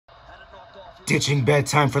Ditching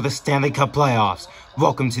bedtime for the Stanley Cup playoffs.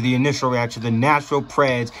 Welcome to the initial reaction to the Nashville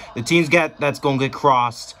Preds. The team's that's going to get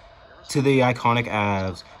crossed to the iconic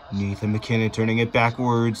Avs. Nathan MacKinnon turning it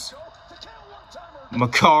backwards.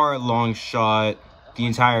 Makar, long shot. The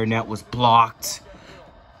entire net was blocked.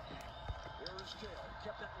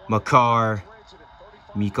 Makar.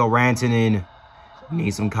 Mikko Rantanen.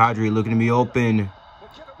 Nazem Kadri looking to be open.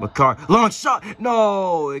 Makar, long shot.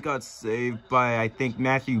 No, it got saved by, I think,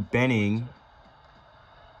 Matthew Benning.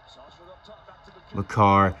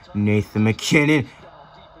 Makar, Nathan MacKinnon.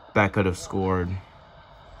 That could have scored.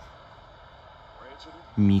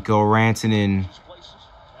 Mikko Rantanen.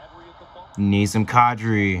 Nazem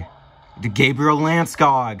Kadri. To Gabriel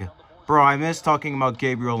Landeskog. Bro, I miss talking about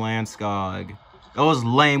Gabriel Landeskog. It was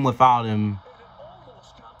lame without him.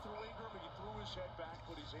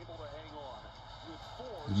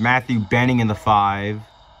 Matthew Benning in the 5.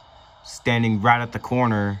 Standing right at the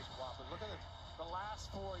corner.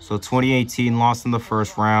 So 2018 lost in the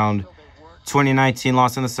first round. 2019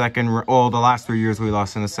 lost in the second. Oh, the last 3 years we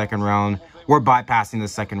lost in the second round. We're bypassing the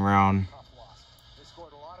second round.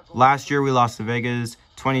 Last year we lost to Vegas.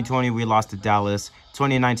 2020 we lost to Dallas.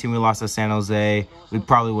 2019 we lost to San Jose. We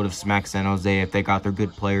probably would have smacked San Jose if they got their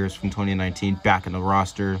good players from 2019 back in the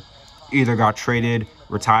roster. Either got traded,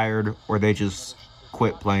 retired, or they just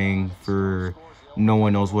quit playing for no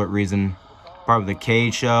one knows what reason. Probably the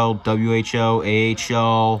KHL, WHL,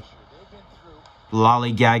 AHL,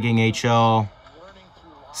 lollygagging HL.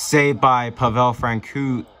 Saved by Pavel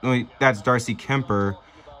Francouz. Wait, that's Darcy Kemper.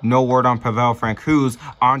 No word on Pavel Francouz.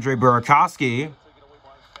 Andre Burakovsky.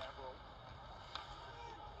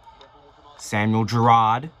 Samuel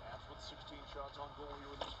Girard.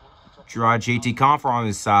 Girard, JT Compher on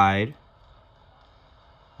his side.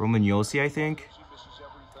 Roman Josi, I think.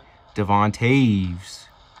 Devon Taves.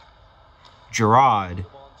 Girard.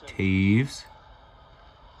 Taves.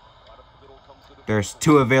 There's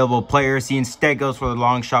 2 available players. He instead goes for the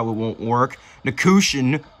long shot, which won't work.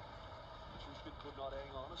 Nikushin.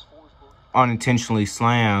 Unintentionally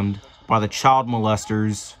slammed by the child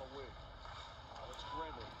molesters.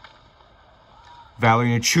 Valery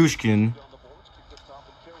Nichushkin.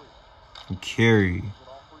 And Carey.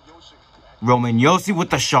 Roman Josi with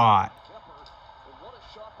the shot.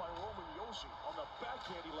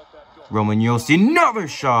 Roman Josi, another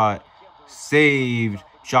shot. Saved.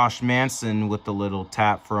 Josh Manson with the little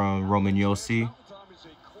tap from Roman Josi.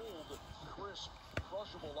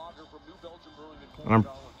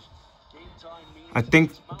 I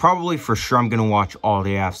think probably for sure I'm going to watch all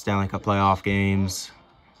the Avs Stanley Cup playoff games.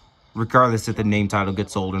 Regardless if the name title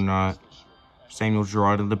gets old or not. Samuel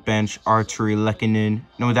Girard on the bench. Arturi Lehkonen.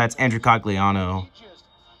 No, that's Andrew Cogliano.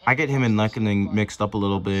 I get him and Lehkonen mixed up a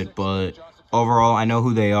little bit, but overall I know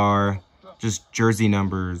who they are. Just jersey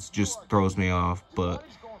numbers just throws me off, but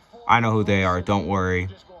I know who they are. Don't worry.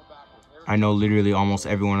 I know literally almost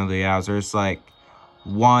every one of the Avs. There's like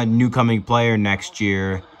one new coming player next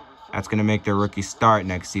year that's going to make their rookie start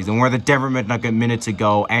next season. We're the Denver Nuggets a minute to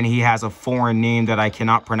go, and he has a foreign name that I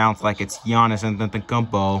cannot pronounce like it's Giannis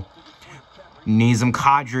Antetokounmpo. Nazem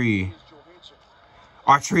Kadri.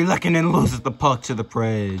 Arturi Lehkonen loses the puck to the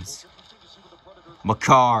Preds.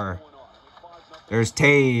 Makar. There's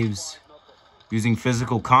Taves. Using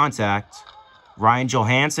physical contact. Ryan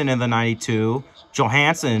Johansson in the 92.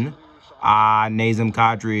 Johansson. Nazem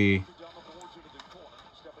Kadri.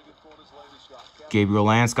 Gabriel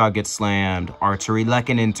Landeskog gets slammed. Arturi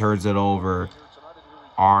Lehkonen turns it over.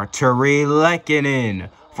 Arturi Lehkonen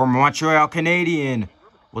from Montreal Canadian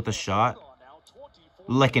with a shot.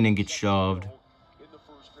 Lehkonen gets shoved.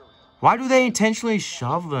 Why do they intentionally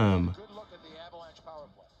shove them?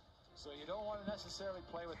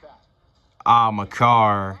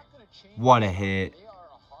 Makar. What a hit.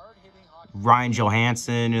 Ryan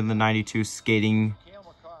Johansson in the 92 skating.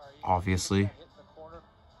 Obviously.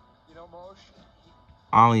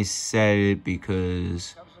 I only said it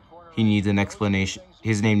because he needs an explanation.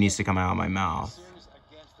 His name needs to come out of my mouth.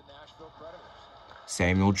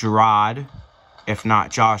 Samuel Girard. If not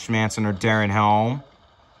Josh Manson or Darren Helm.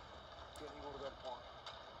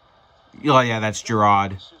 Oh, yeah, that's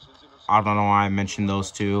Girard. I don't know why I mentioned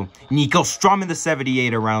those two. Nico Strum in the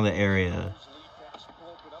 78 around the area.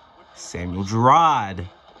 Samuel Girard.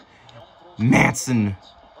 Manson.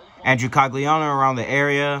 Andrew Cogliano around the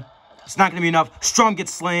area. It's not going to be enough. Strum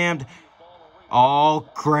gets slammed. Oh,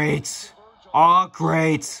 great. Oh,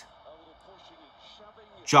 great.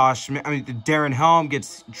 Darren Helm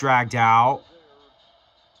gets dragged out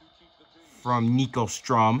from Nico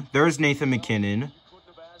Strum. There's Nathan MacKinnon.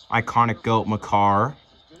 Iconic GOAT Makar.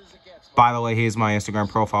 By the way, here's my Instagram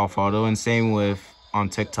profile photo, and same with on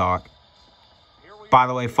TikTok. By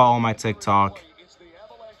the way, follow my TikTok.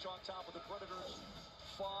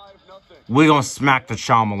 We're going to smack the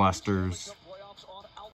child molesters.